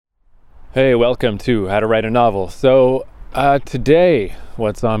Hey, welcome to How to Write a Novel. So, today,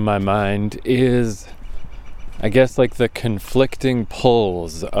 what's on my mind is, I guess, like the conflicting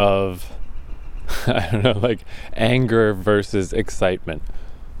pulls of, I don't know, like anger versus excitement.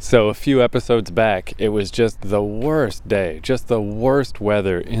 So, a few episodes back, it was just the worst day, just the worst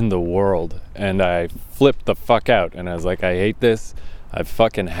weather in the world. And I flipped the fuck out, and I was like, I hate this. I've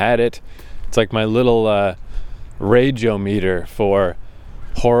fucking had it. It's like my little rage-o-meter for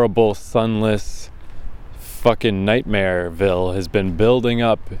horrible, sunless, fucking nightmareville has been building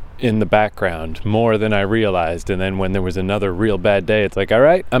up in the background more than I realized. And then when there was another real bad day, it's like, all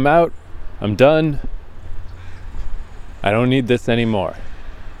right, I'm out. I'm done. I don't need this anymore.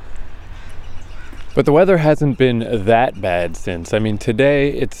 But the weather hasn't been that bad since. I mean,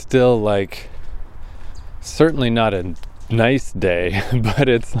 today it's still like, certainly not a nice day, but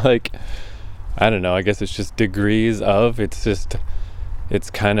it's like, I don't know, I guess it's just degrees of, it's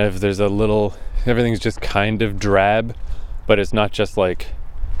kind of, there's a little, everything's just kind of drab, but it's not just like,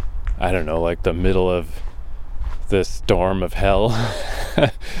 I don't know, like the middle of the storm of hell.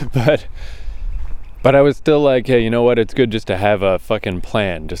 But I was still like, hey, you know what? It's good just to have a fucking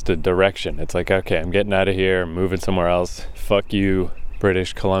plan, just a direction. It's like, okay, I'm getting out of here, I'm moving somewhere else. Fuck you,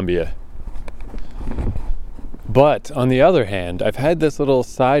 British Columbia. But on the other hand, I've had this little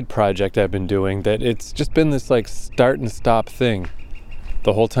side project I've been doing that it's just been this like start and stop thing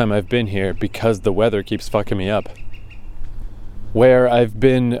the whole time I've been here because the weather keeps fucking me up. Where I've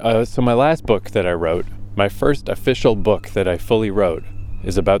been, so my last book that I wrote, my first official book that I fully wrote,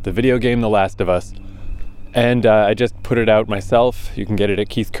 is about the video game The Last of Us. And I just put it out myself. You can get it at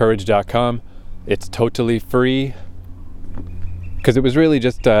keithcourage.com. It's totally free. Because it was really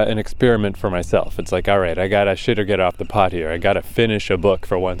just an experiment for myself. It's like, all right, I gotta shit or get off the pot here. I gotta finish a book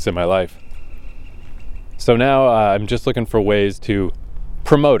for once in my life. So now I'm just looking for ways to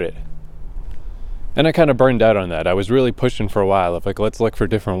promote it. And I kind of burned out on that. I was really pushing for a while of like, let's look for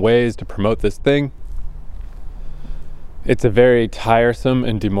different ways to promote this thing. It's a very tiresome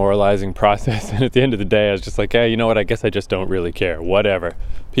and demoralizing process. And at the end of the day, I was just like, hey, you know what? I guess I just don't really care. Whatever.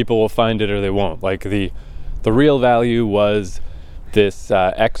 People will find it or they won't. Like the real value was this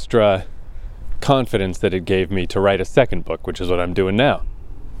extra confidence that it gave me to write a second book, which is what I'm doing now.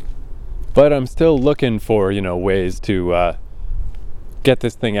 But I'm still looking for, ways to get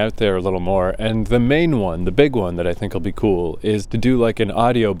this thing out there a little more. And the main one, the big one that I think will be cool, is to do like an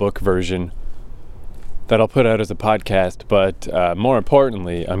audiobook version that I'll put out as a podcast. But more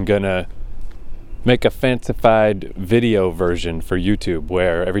importantly, I'm gonna make a fancified video version for YouTube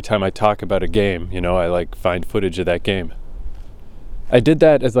where every time I talk about a game, I like find footage of that game. I did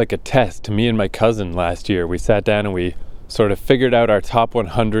that as like a test to me and my cousin last year. We sat down and we sort of figured out our top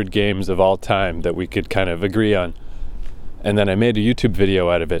 100 games of all time that we could kind of agree on. And then I made a YouTube video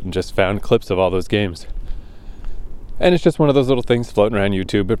out of it and just found clips of all those games. And it's just one of those little things floating around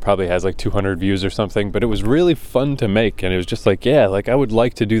YouTube. It probably has like 200 views or something, but it was really fun to make. And it was just like, yeah, like I would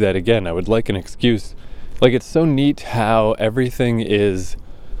like to do that again. I would like an excuse. Like it's so neat how everything is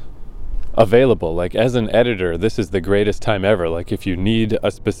available. Like as an editor, this is the greatest time ever. Like if you need a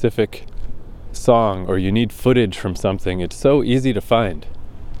specific song or you need footage from something, it's so easy to find.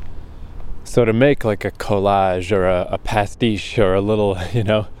 So to make like a collage or a pastiche or a little,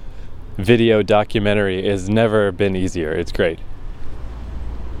 video documentary has never been easier. It's great.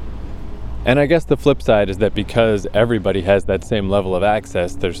 And I guess the flip side is that because everybody has that same level of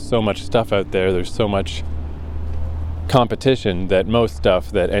access, there's so much stuff out there, there's so much competition that most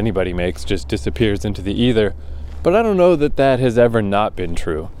stuff that anybody makes just disappears into the ether. But I don't know that that has ever not been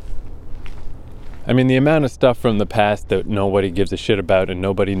true. I mean, the amount of stuff from the past that nobody gives a shit about and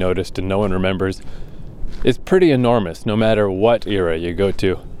nobody noticed and no one remembers is pretty enormous, no matter what era you go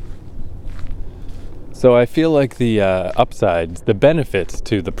to. So I feel like the upsides, the benefits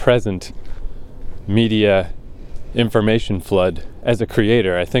to the present media information flood as a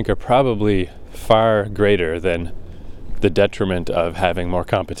creator, I think are probably far greater than the detriment of having more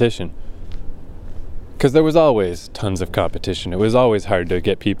competition. Because there was always tons of competition. It was always hard to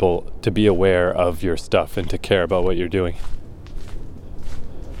get people to be aware of your stuff and to care about what you're doing.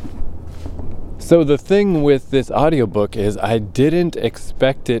 So the thing with this audiobook is I didn't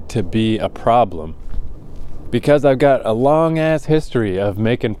expect it to be a problem because I've got a long-ass history of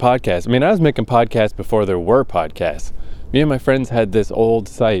making podcasts. I mean, I was making podcasts before there were podcasts. Me and my friends had this old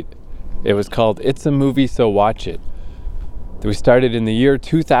site. It was called It's a Movie, So Watch It. We started in the year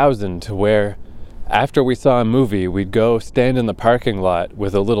 2000 where after we saw a movie, we'd go stand in the parking lot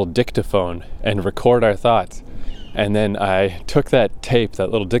with a little dictaphone and record our thoughts. And then I took that tape, that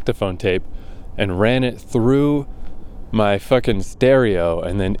little dictaphone tape, and ran it through my fucking stereo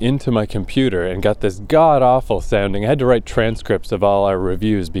and then into my computer and got this god-awful sounding. I had to write transcripts of all our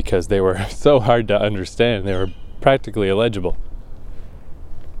reviews because they were so hard to understand. They were practically illegible.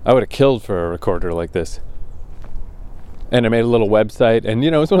 I would have killed for a recorder like this. And I made a little website, and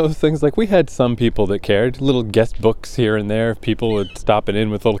it was one of those things, like, we had some people that cared, little guest books here and there, people would stop it in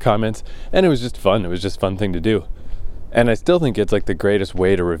with little comments, and it was just fun. It was just a fun thing to do. And I still think it's like the greatest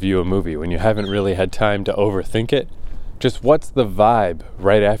way to review a movie when you haven't really had time to overthink it. Just what's the vibe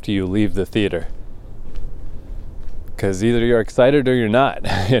right after you leave the theater? Because either you're excited or you're not,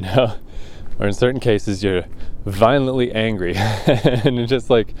 or in certain cases you're violently angry. And it's just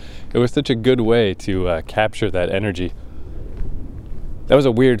like, it was such a good way to capture that energy. That was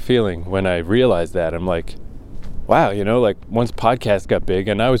a weird feeling when I realized that. I'm like, wow, like once podcasts got big,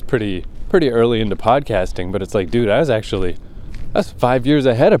 and I was pretty early into podcasting, but it's like, dude, that's 5 years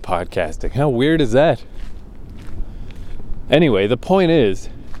ahead of podcasting. How weird is that? Anyway, the point is,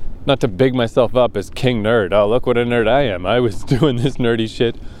 not to big myself up as king nerd. Oh, look what a nerd I am. I was doing this nerdy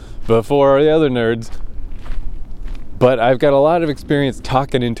shit before the other nerds. But I've got a lot of experience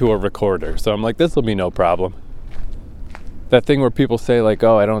talking into a recorder, so I'm like, this will be no problem. That thing where people say like,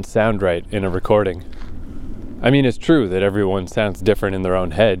 oh, I don't sound right in a recording. I mean, it's true that everyone sounds different in their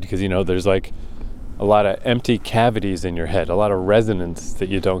own head because, there's like a lot of empty cavities in your head, a lot of resonance that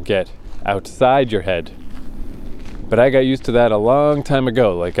you don't get outside your head. But I got used to that a long time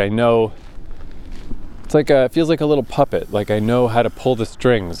ago. Like, I know, it's like it feels like a little puppet. Like, I know how to pull the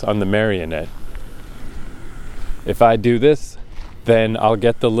strings on the marionette. If I do this, then I'll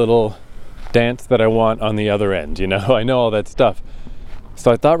get the little dance that I want on the other end, I know all that stuff.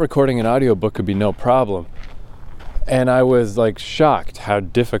 So I thought recording an audiobook could be no problem. And I was like shocked how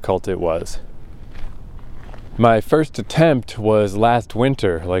difficult it was. My first attempt was last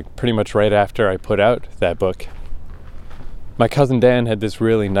winter, like pretty much right after I put out that book. My cousin Dan had this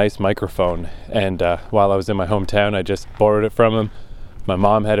really nice microphone, and while I was in my hometown, I just borrowed it from him. My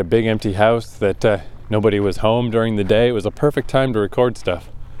mom had a big empty house that nobody was home during the day. It was a perfect time to record stuff.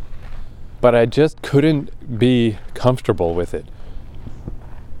 But I just couldn't be comfortable with it.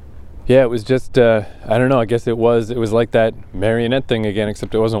 Yeah, it was just, I don't know, I guess it was like that marionette thing again,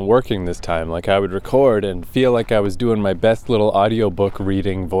 except it wasn't working this time. Like, I would record and feel like I was doing my best little audiobook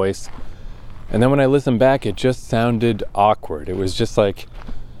reading voice. And then when I listened back, it just sounded awkward. It was just like,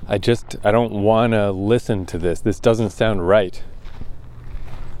 I don't want to listen to this. This doesn't sound right.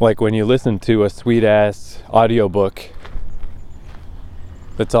 Like when you listen to a sweet-ass audiobook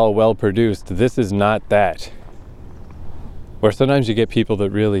that's all well-produced, this is not that. Or sometimes you get people that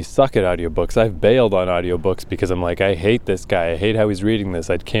really suck at audiobooks. I've bailed on audiobooks because I'm like, I hate this guy. I hate how he's reading this.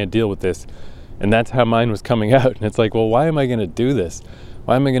 I can't deal with this. And that's how mine was coming out. And it's like, well, why am I going to do this?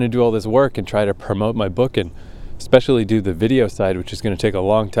 Why am I going to do all this work and try to promote my book and especially do the video side, which is going to take a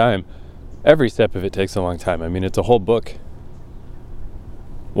long time? Every step of it takes a long time. I mean, it's a whole book.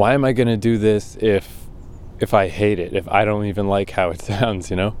 Why am I going to do this if I hate it, if I don't even like how it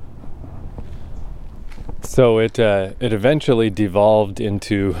sounds, So it eventually devolved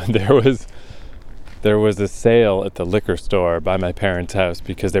into there was a sale at the liquor store by my parents' house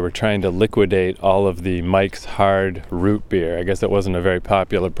because they were trying to liquidate all of the Mike's Hard root beer. I guess it wasn't a very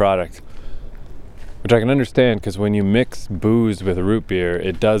popular product, which I can understand because when you mix booze with root beer,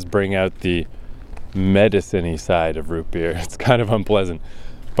 it does bring out the medicine-y side of root beer. It's kind of unpleasant.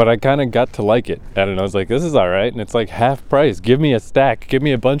 But I kind of got to like it. I don't know, I was like, this is all right. And it's like half price. Give me a stack. Give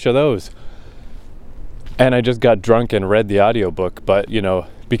me a bunch of those. And I just got drunk and read the audiobook. But,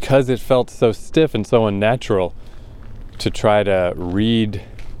 because it felt so stiff and so unnatural to try to read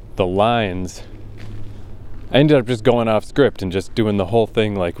the lines, I ended up just going off script and just doing the whole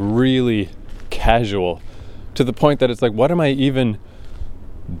thing like really casual to the point that it's like, what am I even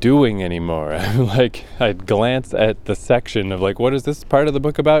doing anymore? I'd glance at the section of like, what is this part of the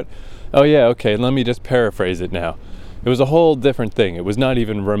book about? Oh yeah, okay, let me just paraphrase it now. It was a whole different thing. It was not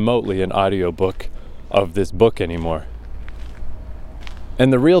even remotely an audiobook of this book anymore.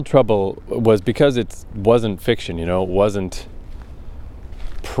 And the real trouble was because it wasn't fiction, it wasn't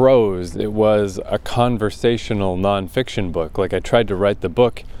prose, it was a conversational nonfiction book. Like, I tried to write the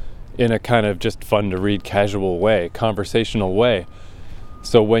book in a kind of just fun to read casual way, conversational way.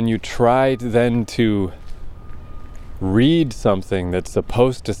 So when you tried then to read something that's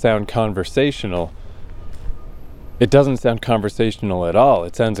supposed to sound conversational, it doesn't sound conversational at all.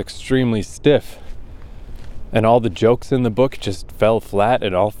 It sounds extremely stiff. And all the jokes in the book just fell flat.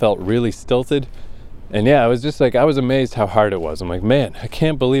 It all felt really stilted. And yeah, I was just like, I was amazed how hard it was. I'm like, man, I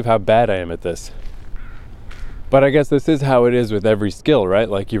can't believe how bad I am at this. But I guess this is how it is with every skill, right?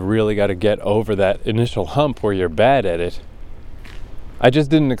 Like, you really got to get over that initial hump where you're bad at it. I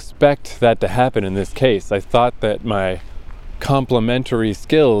just didn't expect that to happen in this case. I thought that my complementary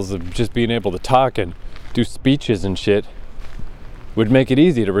skills of just being able to talk and do speeches and shit would make it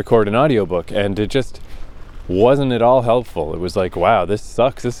easy to record an audiobook, and it just wasn't at all helpful. It was like, wow, this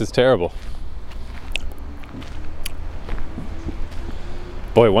sucks. This is terrible.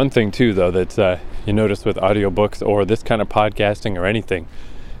 Boy, one thing too, though, that you notice with audiobooks or this kind of podcasting or anything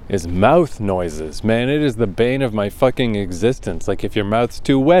is mouth noises. Man, it is the bane of my fucking existence. Like, if your mouth's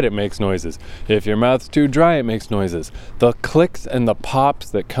too wet, it makes noises. If your mouth's too dry, it makes noises. The clicks and the pops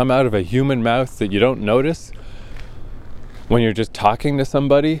that come out of a human mouth that you don't notice when you're just talking to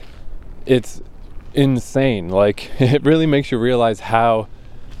somebody, it's insane. Like, it really makes you realize how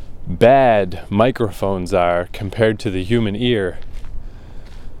bad microphones are compared to the human ear.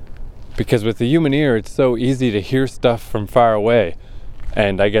 Because with the human ear, it's so easy to hear stuff from far away.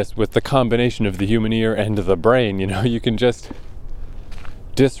 And I guess with the combination of the human ear and the brain, you can just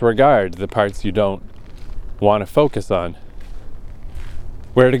disregard the parts you don't want to focus on.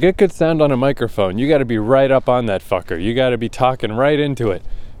 Where to get good sound on a microphone, you got to be right up on that fucker. You got to be talking right into it.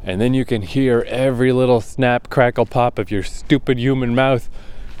 And then you can hear every little snap, crackle, pop of your stupid human mouth.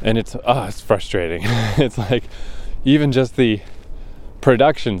 And it's frustrating. It's like, even just the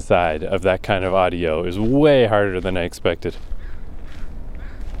production side of that kind of audio is way harder than I expected.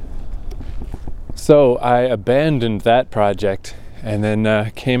 So I abandoned that project and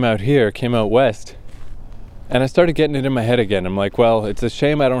then came out west, and I started getting it in my head again. I'm like, well, it's a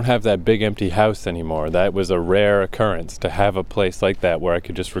shame I don't have that big empty house anymore. That was a rare occurrence to have a place like that where I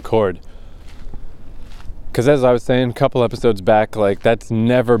could just record. Because as I was saying a couple episodes back, like, that's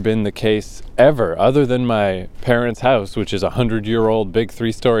never been the case ever, other than my parents' house, which is a 100-year-old big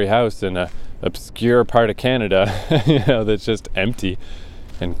 3-story house in a obscure part of Canada, that's just empty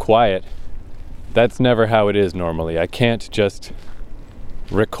and quiet. That's never how it is normally. I can't just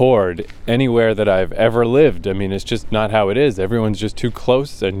record anywhere that I've ever lived. I mean, it's just not how it is. Everyone's just too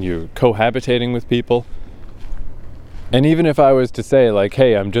close, and you're cohabitating with people. And even if I was to say, like,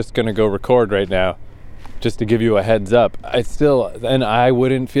 hey, I'm just going to go record right now, just to give you a heads up, I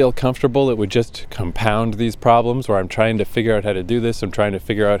wouldn't feel comfortable. It would just compound these problems where I'm trying to figure out how to do this. I'm trying to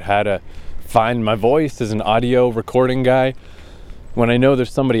figure out how to find my voice as an audio recording guy. When I know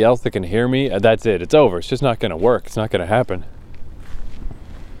there's somebody else that can hear me, that's it. It's over. It's just not going to work. It's not going to happen.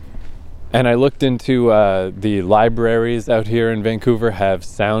 And I looked into the libraries out here in Vancouver have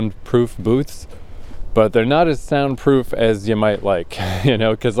soundproof booths, but they're not as soundproof as you might like,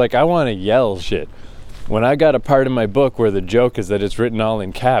 because, like, I want to yell shit. When I got a part in my book where the joke is that it's written all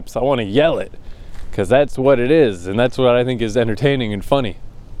in caps, I want to yell it, because that's what it is, and that's what I think is entertaining and funny.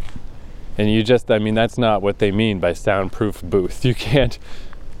 And that's not what they mean by soundproof booth. You can't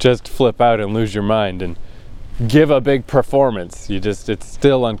just flip out and lose your mind and give a big performance. It's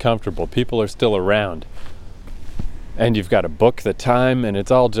still uncomfortable. People are still around. And you've got to book the time, and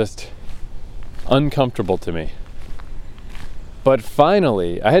it's all just uncomfortable to me. But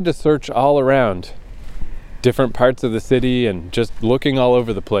finally, I had to search all around different parts of the city and just looking all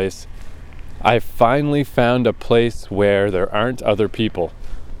over the place. I finally found a place where there aren't other people,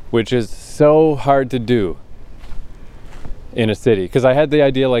 which is so hard to do in a city. Because I had the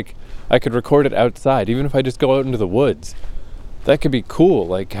idea, like, I could record it outside, even if I just go out into the woods. That could be cool,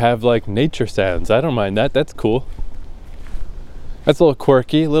 like, have, like, nature sounds. I don't mind that. That's cool. That's a little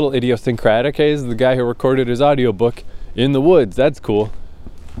quirky, a little idiosyncratic. Hey, this is the guy who recorded his audiobook in the woods. That's cool.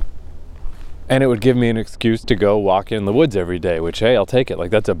 And it would give me an excuse to go walk in the woods every day, which, hey, I'll take it.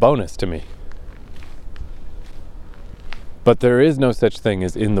 Like, that's a bonus to me. But there is no such thing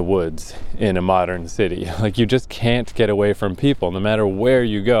as in the woods in a modern city. Like, you just can't get away from people. No matter where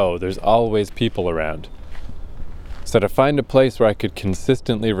you go, there's always people around. So to find a place where I could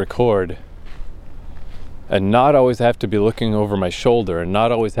consistently record and not always have to be looking over my shoulder and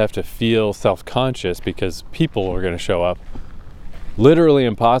not always have to feel self-conscious because people are going to show up, literally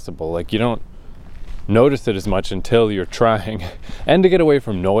impossible. Like, you don't notice it as much until you're trying. And to get away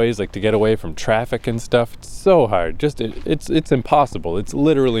from noise, like to get away from traffic and stuff, it's so hard. It's impossible. It's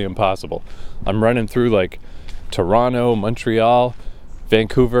literally impossible. I'm running through, like, Toronto, Montreal,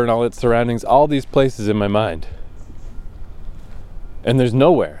 Vancouver and all its surroundings, all these places in my mind. And there's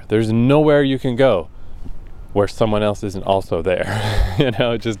nowhere you can go where someone else isn't also there.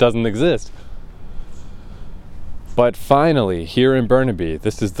 It just doesn't exist. But finally, here in Burnaby,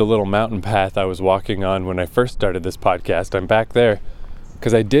 this is the little mountain path I was walking on when I first started this podcast. I'm back there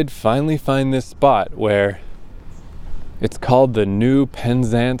because I did finally find this spot where it's called the New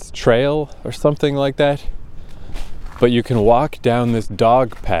Penzance Trail or something like that. But you can walk down this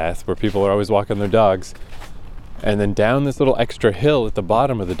dog path where people are always walking their dogs, and then down this little extra hill at the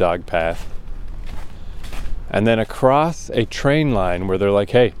bottom of the dog path, and then across a train line where they're like,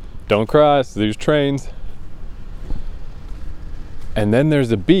 hey, don't cross, there's trains. And then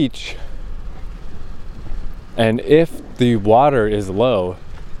there's a beach, and if the water is low,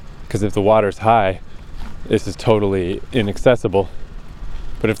 because if the water's high, this is totally inaccessible.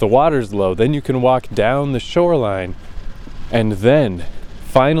 But if the water's low, then you can walk down the shoreline, and then,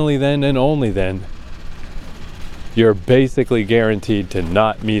 finally then and only then, you're basically guaranteed to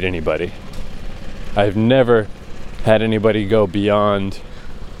not meet anybody. I've never had anybody go beyond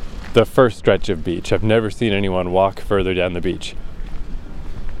the first stretch of beach. I've never seen anyone walk further down the beach.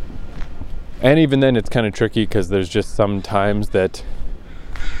 And even then it's kind of tricky because there's just some times that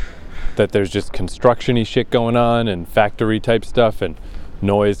there's just construction-y shit going on and factory type stuff and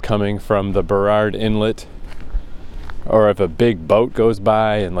noise coming from the Burrard Inlet, or if a big boat goes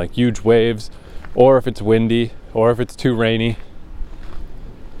by and like huge waves, or if it's windy, or if it's too rainy.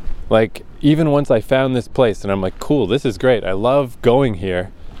 Like, even once I found this place and I'm like, cool, this is great. I love going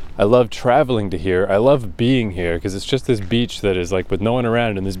here. I love traveling to here. I love being here because it's just this beach that is like with no one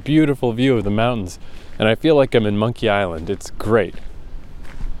around and this beautiful view of the mountains. And I feel like I'm in Monkey Island. It's great.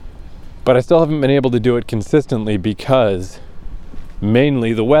 But I still haven't been able to do it consistently because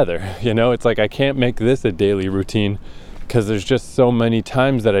mainly the weather. You know, it's like I can't make this a daily routine because there's just so many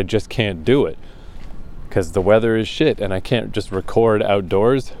times that I just can't do it because the weather is shit and I can't just record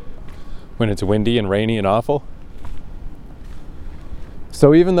outdoors when it's windy and rainy and awful.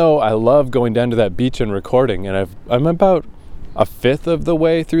 So even though I love going down to that beach and recording, and I'm about a fifth of the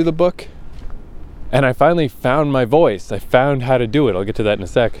way through the book, and I finally found my voice. I found how to do it. I'll get to that in a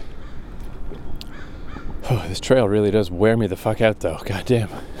sec. Oh, this trail really does wear me the fuck out though. God damn.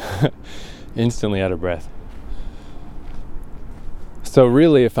 Instantly out of breath. So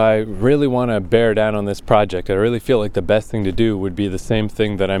really, if I really want to bear down on this project, I really feel like the best thing to do would be the same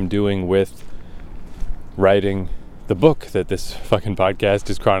thing that I'm doing with writing the book that this fucking podcast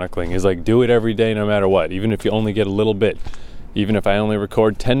is chronicling. Is like, do it every day no matter what. Even if you only get a little bit. Even if I only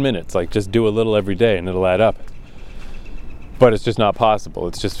record 10 minutes, like just do a little every day and it'll add up. But it's just not possible.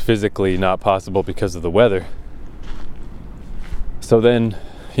 It's just physically not possible because of the weather. So then,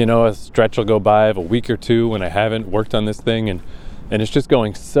 you know, a stretch will go by of a week or two when I haven't worked on this thing, and it's just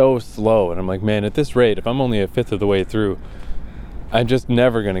going so slow. And I'm like, man, at this rate, if I'm only a fifth of the way through, I'm just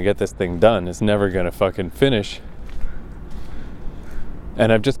never going to get this thing done. It's never going to fucking finish.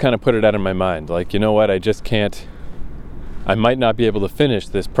 And I've just kind of put it out of my mind. Like, you know what? I just can't. I might not be able to finish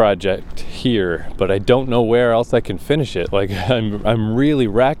this project here, but I don't know where else I can finish it. Like, I'm really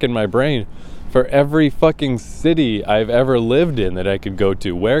racking my brain for every fucking city I've ever lived in that I could go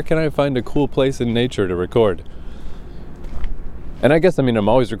to. Where can I find a cool place in nature to record? And I guess, I mean, I'm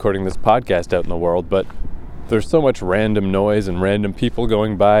always recording this podcast out in the world, but there's so much random noise and random people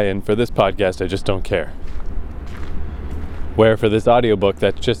going by, and for this podcast, I just don't care. Where for this audiobook,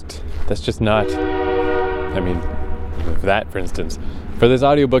 that's just not, I mean, that, for instance, for this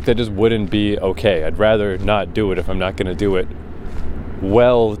audiobook, that just wouldn't be okay. I'd rather not do it if I'm not going to do it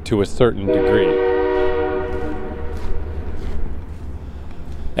well to a certain degree.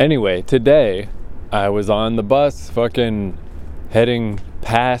 Anyway, today I was on the bus fucking heading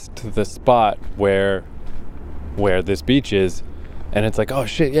past the spot where this beach is, and it's like, oh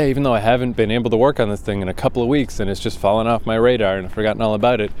shit, yeah, even though I haven't been able to work on this thing in a couple of weeks and it's just fallen off my radar and I've forgotten all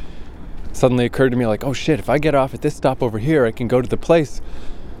about it, suddenly occurred to me like, oh shit, if I get off at this stop over here, I can go to the place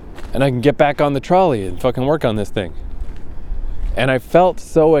and I can get back on the trolley and fucking work on this thing. And I felt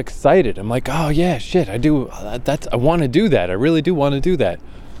so excited. I'm like, oh yeah, shit, I want to do that. I really do want to do that.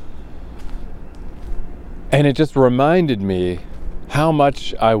 And it just reminded me how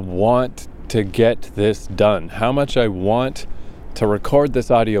much I want to get this done, how much I want to record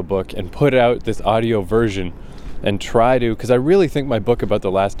this audiobook and put out this audio version and try to, because I really think my book about The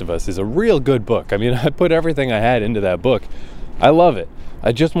Last of Us is a real good book. I mean, I put everything I had into that book. I love it.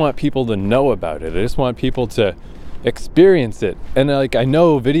 I just want people to know about it. I just want people to experience it. And like, I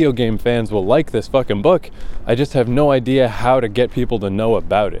know video game fans will like this fucking book. I just have no idea how to get people to know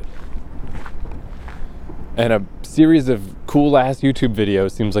about it. And a series of cool ass YouTube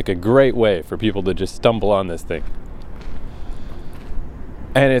videos seems like a great way for people to just stumble on this thing.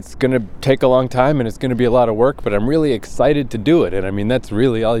 And it's going to take a long time and it's going to be a lot of work, but I'm really excited to do it. And I mean, that's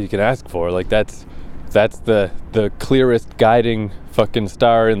really all you can ask for. Like, that's the clearest guiding fucking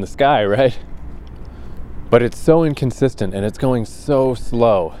star in the sky, right? But it's so inconsistent and it's going so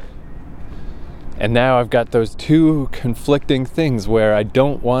slow. And now I've got those two conflicting things where I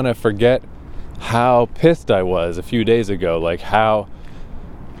don't want to forget how pissed I was a few days ago, like how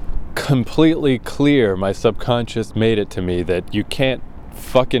completely clear my subconscious made it to me that you can't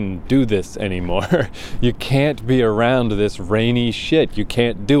fucking do this anymore. You can't be around this rainy shit. You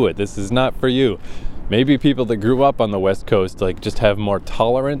can't do it. This is not for you. Maybe people that grew up on the West Coast like just have more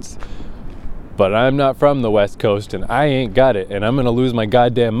tolerance, but I'm not from the West Coast and I ain't got it, and I'm gonna lose my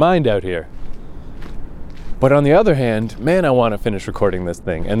goddamn mind out here. But on the other hand, man, I want to finish recording this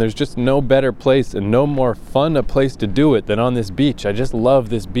thing, and there's just no better place and no more fun a place to do it than on this beach. I just love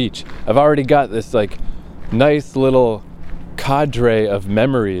this beach. I've already got this like nice little cadre of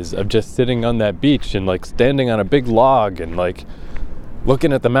memories of just sitting on that beach and like standing on a big log and like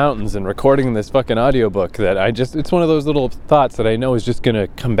looking at the mountains and recording this fucking audiobook that it's one of those little thoughts that I know is just gonna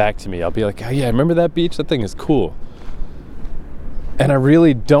come back to me. I'll be like, oh yeah, remember that beach? That thing is cool. And I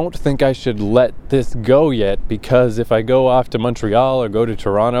really don't think I should let this go yet, because if I go off to Montreal or go to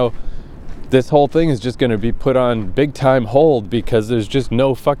Toronto, this whole thing is just gonna be put on big time hold because there's just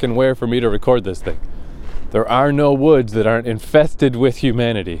no fucking where for me to record this thing. There are no woods that aren't infested with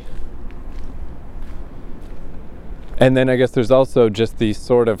humanity. And then I guess there's also just the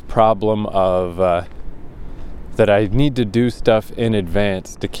sort of problem of that I need to do stuff in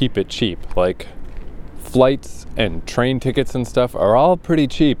advance to keep it cheap. Like flights and train tickets and stuff are all pretty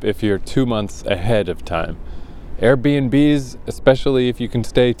cheap if you're 2 months ahead of time. Airbnbs, especially if you can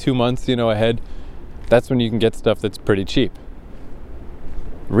stay 2 months, ahead, that's when you can get stuff that's pretty cheap.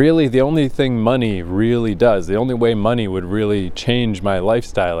 Really, the only thing money really does, the only way money would really change my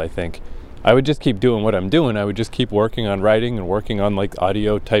lifestyle, I think, I would just keep doing what I'm doing. I would just keep working on writing and working on like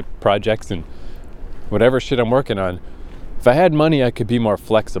audio type projects and whatever shit I'm working on. If I had money, I could be more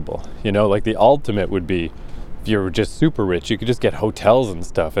flexible. Like the ultimate would be, if you were just super rich, you could just get hotels and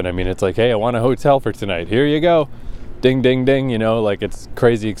stuff. And I mean, it's like, hey, I want a hotel for tonight. Here you go. Ding, ding, ding. Like it's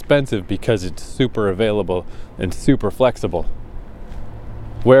crazy expensive because it's super available and super flexible.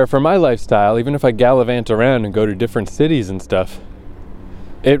 Where for my lifestyle, even if I gallivant around and go to different cities and stuff,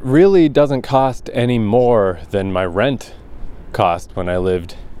 it really doesn't cost any more than my rent cost when I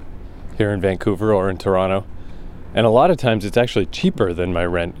lived here in Vancouver or in Toronto. And a lot of times it's actually cheaper than my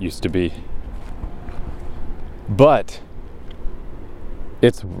rent used to be. But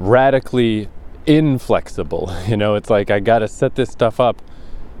it's radically inflexible. It's like I gotta set this stuff up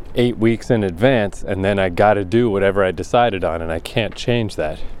 8 weeks in advance, and then I gotta do whatever I decided on, and I can't change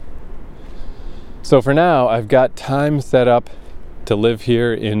that. So for now, I've got time set up to live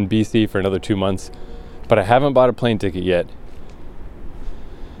here in BC for another 2 months, but I haven't bought a plane ticket yet.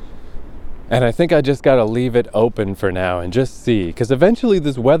 And I think I just gotta leave it open for now and just see, because eventually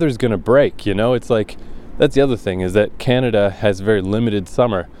this weather's gonna break, It's like, that's the other thing, is that Canada has very limited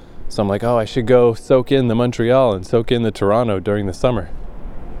summer. So I'm like, oh, I should go soak in the Montreal and soak in the Toronto during the summer.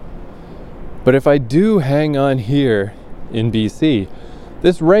 But if I do hang on here in BC,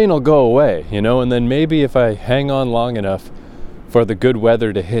 this rain will go away, and then maybe if I hang on long enough for the good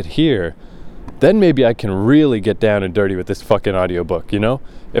weather to hit here, then maybe I can really get down and dirty with this fucking audiobook,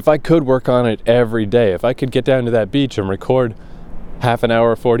 If I could work on it every day, if I could get down to that beach and record half an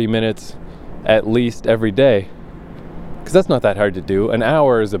hour, 40 minutes at least every day, because that's not that hard to do. An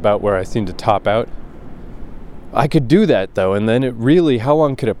hour is about where I seem to top out. I could do that though, and then how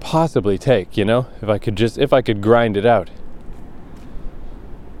long could it possibly take, if I could grind it out.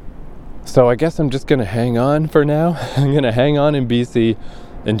 So I guess I'm just gonna hang on for now. I'm gonna hang on in BC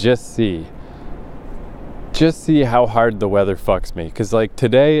and just see how hard the weather fucks me. Because like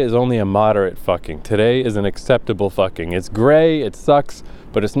today is only a moderate fucking. Today is an acceptable fucking. It's gray, it sucks,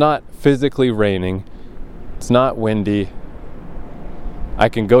 but it's not physically raining. It's not windy. I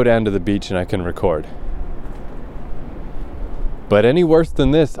can go down to the beach and I can record. But any worse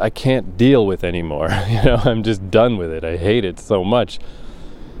than this, I can't deal with anymore. I'm just done with it. I hate it so much.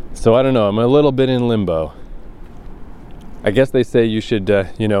 So I don't know, I'm a little bit in limbo. I guess they say you should,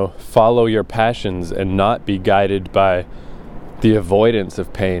 follow your passions and not be guided by the avoidance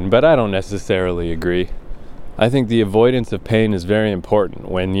of pain, but I don't necessarily agree. I think the avoidance of pain is very important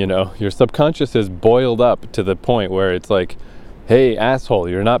when, your subconscious is boiled up to the point where it's like, hey, asshole,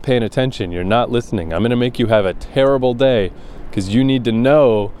 you're not paying attention, you're not listening, I'm going to make you have a terrible day because you need to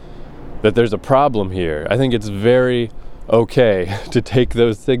know that there's a problem here. I think it's very okay to take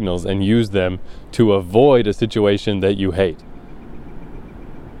those signals and use them to avoid a situation that you hate.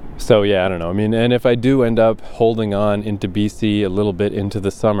 So yeah, I don't know. I mean, and if I do end up holding on into BC a little bit into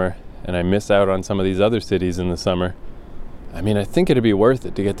the summer and I miss out on some of these other cities in the summer, I mean, I think it'd be worth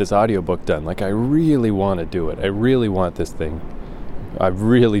it to get this audiobook done. Like, I really want to do it. I really want this thing. I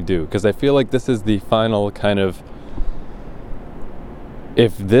really do, because I feel like this is the final kind of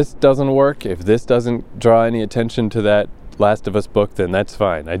if this doesn't work, if this doesn't draw any attention to that Last of Us book, then that's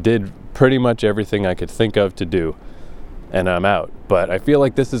fine. I did pretty much everything I could think of to do, and I'm out. But I feel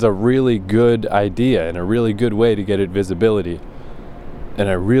like this is a really good idea and a really good way to get it visibility. And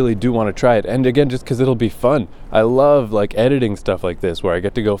I really do want to try it. And again, just because it'll be fun. I love like editing stuff like this, where I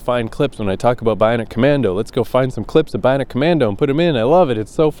get to go find clips when I talk about Bionic Commando. Let's go find some clips of Bionic Commando and put them in. I love it.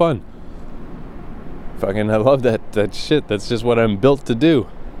 It's so fun. Fucking, I love that shit. That's just what I'm built to do.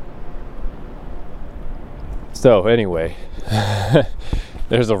 So anyway,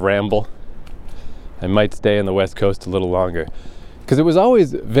 there's a ramble. I might stay on the West Coast a little longer. Because it was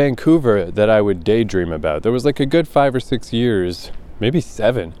always Vancouver that I would daydream about. There was like a good 5 or 6 years, maybe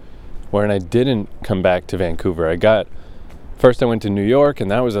 7, when I didn't come back to Vancouver. First I went to New York, and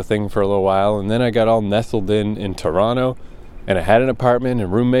that was a thing for a little while, and then I got all nestled in Toronto, and I had an apartment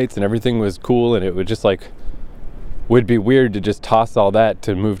and roommates, and everything was cool, and it would just like, would be weird to just toss all that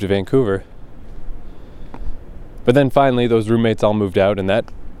to move to Vancouver. But then finally those roommates all moved out, and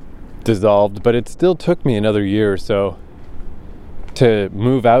that dissolved, but it still took me another year or so to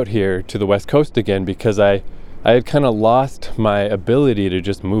move out here to the West Coast again, because I had kind of lost my ability to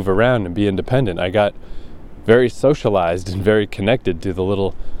just move around and be independent. I got very socialized and very connected to the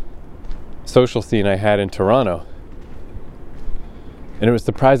little social scene I had in Toronto. And it was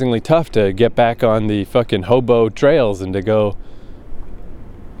surprisingly tough to get back on the fucking hobo trails and to go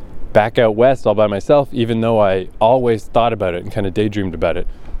back out west all by myself, even though I always thought about it and kind of daydreamed about it.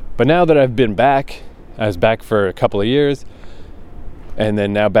 But now that I've been back, I was back for a couple of years, and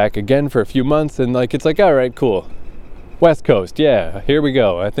then now back again for a few months, and like it's like, all right, cool. West Coast, yeah, here we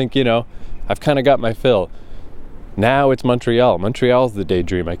go. I think, I've kind of got my fill. Now it's Montreal. Montreal's the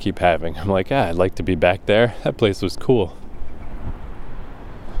daydream I keep having. I'm like, I'd like to be back there. That place was cool.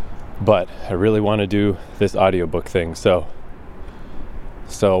 But I really want to do this audiobook thing, so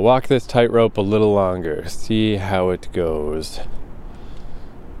walk this tightrope a little longer, see how it goes.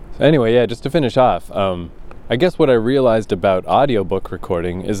 Anyway, yeah, just to finish off, I guess what I realized about audiobook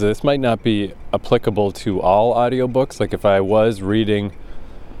recording is that this might not be applicable to all audiobooks. Like if I was reading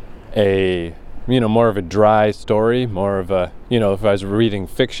a, more of a dry story, more of a, if I was reading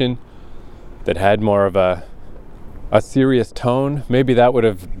fiction that had more of a serious tone, maybe that would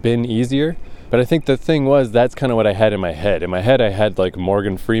have been easier. But I think the thing was, that's kind of what I had in my head. In my head, I had like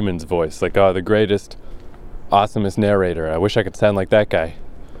Morgan Freeman's voice, like, the greatest, awesomest narrator. I wish I could sound like that guy.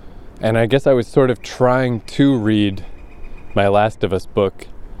 And I guess I was sort of trying to read my Last of Us book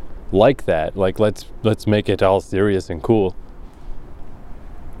like that. Like, let's make it all serious and cool.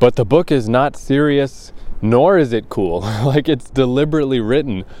 But the book is not serious, nor is it cool. Like, it's deliberately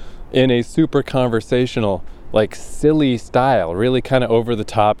written in a super conversational, like silly style, really kind of over the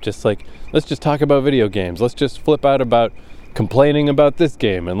top, just like, let's just talk about video games. Let's just flip out about complaining about this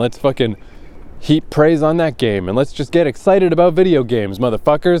game, and let's fucking heap praise on that game, and let's just get excited about video games,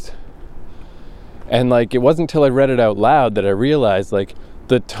 motherfuckers. And like, it wasn't until I read it out loud that I realized like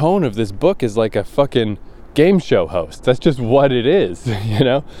the tone of this book is like a fucking game show host. That's just what it is,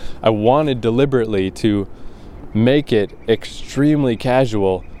 I wanted deliberately to make it extremely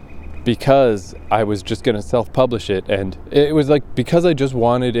casual because I was just going to self-publish it, and it was like because I just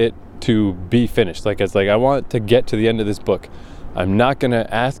wanted it to be finished. Like, it's like, I want to get to the end of this book. I'm not going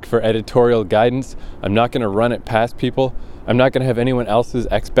to ask for editorial guidance. I'm not going to run it past people. I'm not going to have anyone else's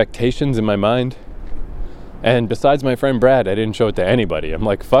expectations in my mind. And besides my friend Brad, I didn't show it to anybody. I'm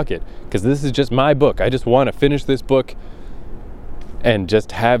like, fuck it, because this is just my book. I just want to finish this book and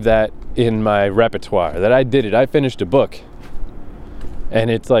just have that in my repertoire, that I did it. I finished a book. And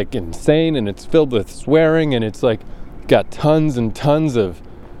it's like insane, and it's filled with swearing, and it's like got tons and tons of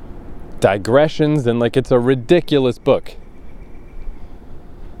digressions, and like it's a ridiculous book.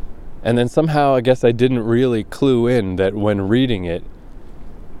 And then somehow I guess I didn't really clue in that when reading it,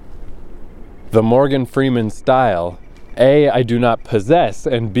 the Morgan Freeman style, A, I do not possess,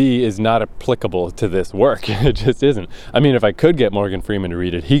 and B, is not applicable to this work. It just isn't. I mean, if I could get Morgan Freeman to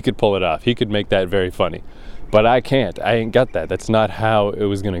read it, he could pull it off. He could make that very funny. But I can't. I ain't got that. That's not how it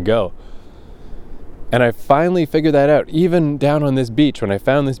was going to go. And I finally figured that out, even down on this beach, when I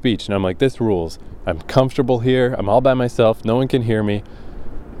found this beach, and I'm like, this rules. I'm comfortable here. I'm all by myself. No one can hear me.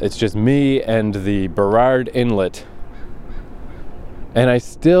 It's just me and the Burrard Inlet. And I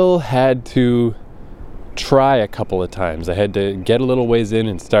still had to try a couple of times. I had to get a little ways in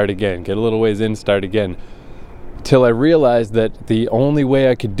and start again, get a little ways in, start again, till I realized that the only way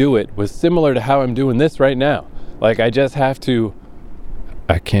I could do it was similar to how I'm doing this right now. Like, I just have to,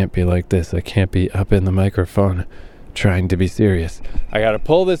 I can't be like this. I can't be up in the microphone trying to be serious. I gotta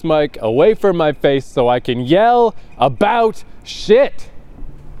pull this mic away from my face so I can yell about shit.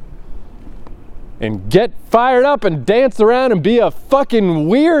 and get fired up and dance around and be a fucking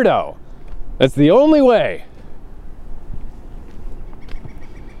weirdo. That's the only way.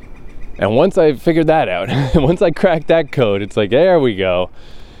 And once I figured that out, once I cracked that code, it's like, there we go.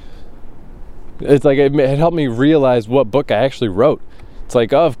 It's like it helped me realize what book I actually wrote. It's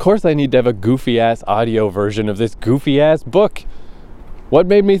like, oh, of course I need to have a goofy-ass audio version of this goofy-ass book. What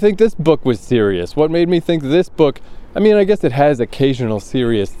made me think this book was serious? What made me think this book... I mean, I guess it has occasional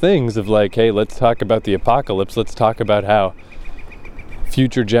serious things of like, hey, let's talk about the apocalypse. Let's talk about how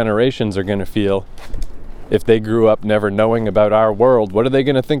future generations are going to feel if they grew up never knowing about our world. What are they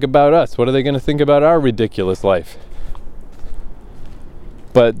going to think about us? What are they going to think about our ridiculous life?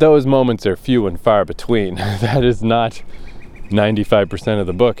 But those moments are few and far between. That is not 95% of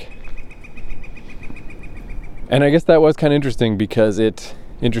the book. And I guess that was kind of interesting because it's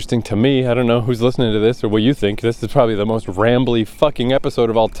interesting to me. I don't know who's listening to this or what you think. This is probably the most rambly fucking episode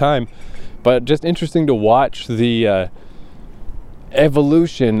of all time. But just interesting to watch the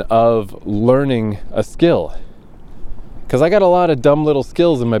evolution of learning a skill. Because I got a lot of dumb little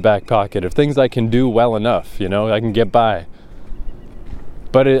skills in my back pocket of things I can do well enough, you know, I can get by.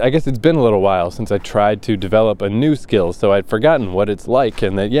 But I guess it's been a little while since I tried to develop a new skill, so I'd forgotten what it's like,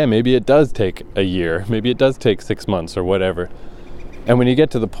 and that, yeah, maybe it does take a year, maybe it does take 6 months or whatever. And when you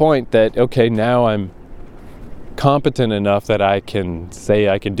get to the point that, okay, now I'm competent enough that I can say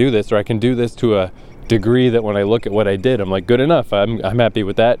I can do this, or I can do this to a degree that when I look at what I did, I'm like, good enough, I'm happy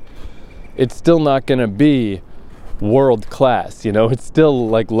with that. It's still not going to be world class, you know, it's still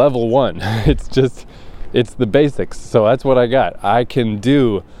like level 1. It's the basics. So that's what I got. I can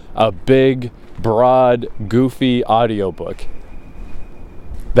do a big, broad, goofy audiobook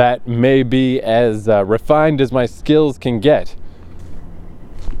that may be as refined as my skills can get.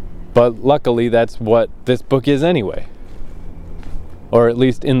 But luckily, that's what this book is anyway. Or at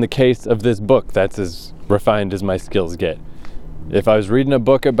least in the case of this book, that's as refined as my skills get. If I was reading a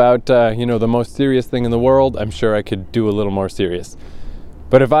book about, the most serious thing in the world, I'm sure I could do a little more serious.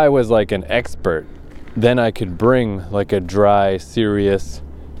 But if I was like an expert, then I could bring like a dry, serious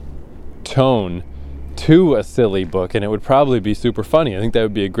tone to a silly book, and it would probably be super funny. I think that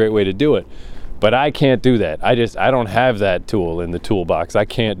would be a great way to do it. But I can't do that. I don't have that tool in the toolbox. I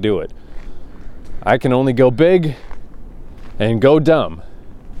can't do it. I can only go big and go dumb.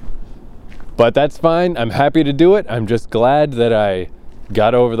 But that's fine. I'm happy to do it. I'm just glad that I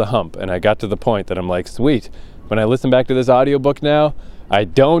got over the hump and I got to the point that I'm like, sweet. When I listen back to this audiobook now, I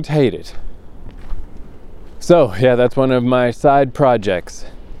don't hate it. So, yeah, that's one of my side projects.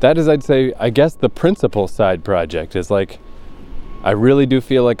 That is, I'd say, I guess the principal side project is like, I really do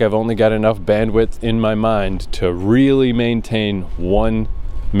feel like I've only got enough bandwidth in my mind to really maintain one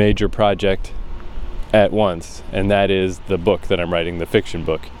major project at once, and that is the book that I'm writing, the fiction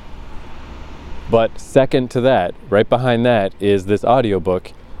book. But second to that, right behind that, is this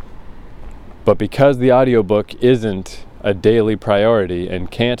audiobook. But because the audiobook isn't a daily priority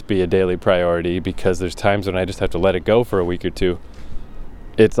and can't be a daily priority because there's times when I just have to let it go for a week or two,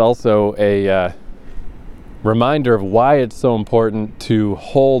 it's also a reminder of why it's so important to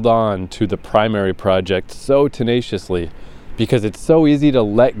hold on to the primary project so tenaciously, because it's so easy to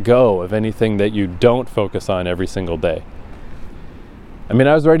let go of anything that you don't focus on every single day. I mean,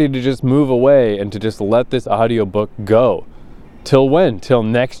 I was ready to just move away and to just let this audiobook go. Till when? Till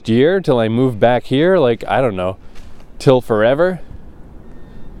next year? Till I move back here? Like, I don't know. Till forever?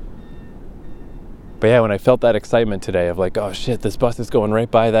 But yeah, when I felt that excitement today of like, oh shit, this bus is going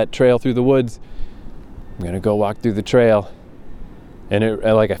right by that trail through the woods. I'm gonna go walk through the trail. And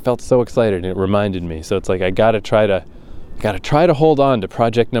I felt so excited, and it reminded me. So it's like, I gotta try to hold on to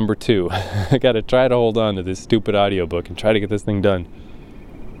project number 2. I gotta try to hold on to this stupid audiobook and try to get this thing done.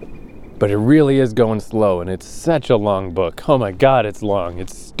 But it really is going slow, and it's such a long book. Oh my God, it's long.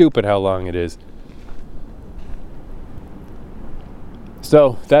 It's stupid how long it is.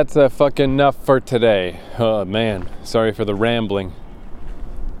 So that's fucking enough for today. Oh man, sorry for the rambling.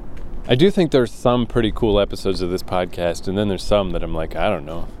 I do think there's some pretty cool episodes of this podcast, and then there's some that I'm like, I don't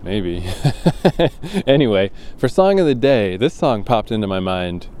know, maybe. Anyway, for Song of the Day, this song popped into my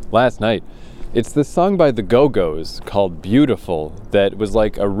mind last night. It's this song by the Go-Go's called Beautiful that was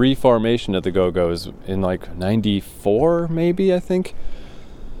like a reformation of the Go-Go's in like 94, maybe, I think.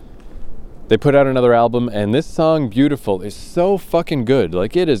 They put out another album, and this song, Beautiful, is so fucking good.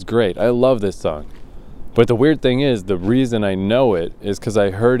 Like, it is great. I love this song. But the weird thing is, the reason I know it is because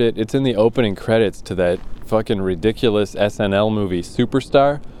I heard it. It's in the opening credits to that fucking ridiculous SNL movie,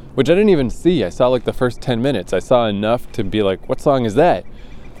 Superstar, which I didn't even see. I saw like the first 10 minutes. I saw enough to be like, what song is that?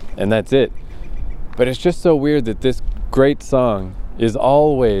 And that's it. But it's just so weird that this great song is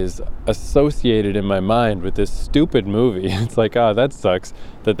always associated in my mind with this stupid movie. It's like, oh, that sucks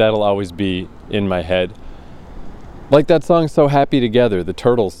that that'll always be in my head. Like that song So Happy Together, the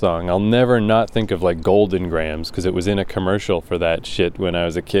Turtles song. I'll never not think of like Golden Grams because it was in a commercial for that shit when I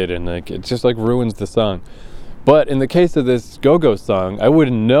was a kid, and like it just like ruins the song. But in the case of this Go-Go song, I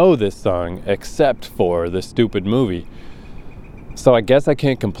wouldn't know this song except for the stupid movie. So I guess I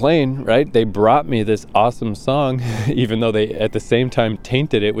can't complain, right? They brought me this awesome song, even though they at the same time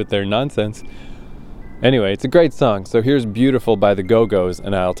tainted it with their nonsense. Anyway, it's a great song. So here's Beautiful by the Go-Go's,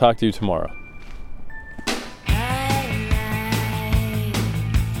 and I'll talk to you tomorrow.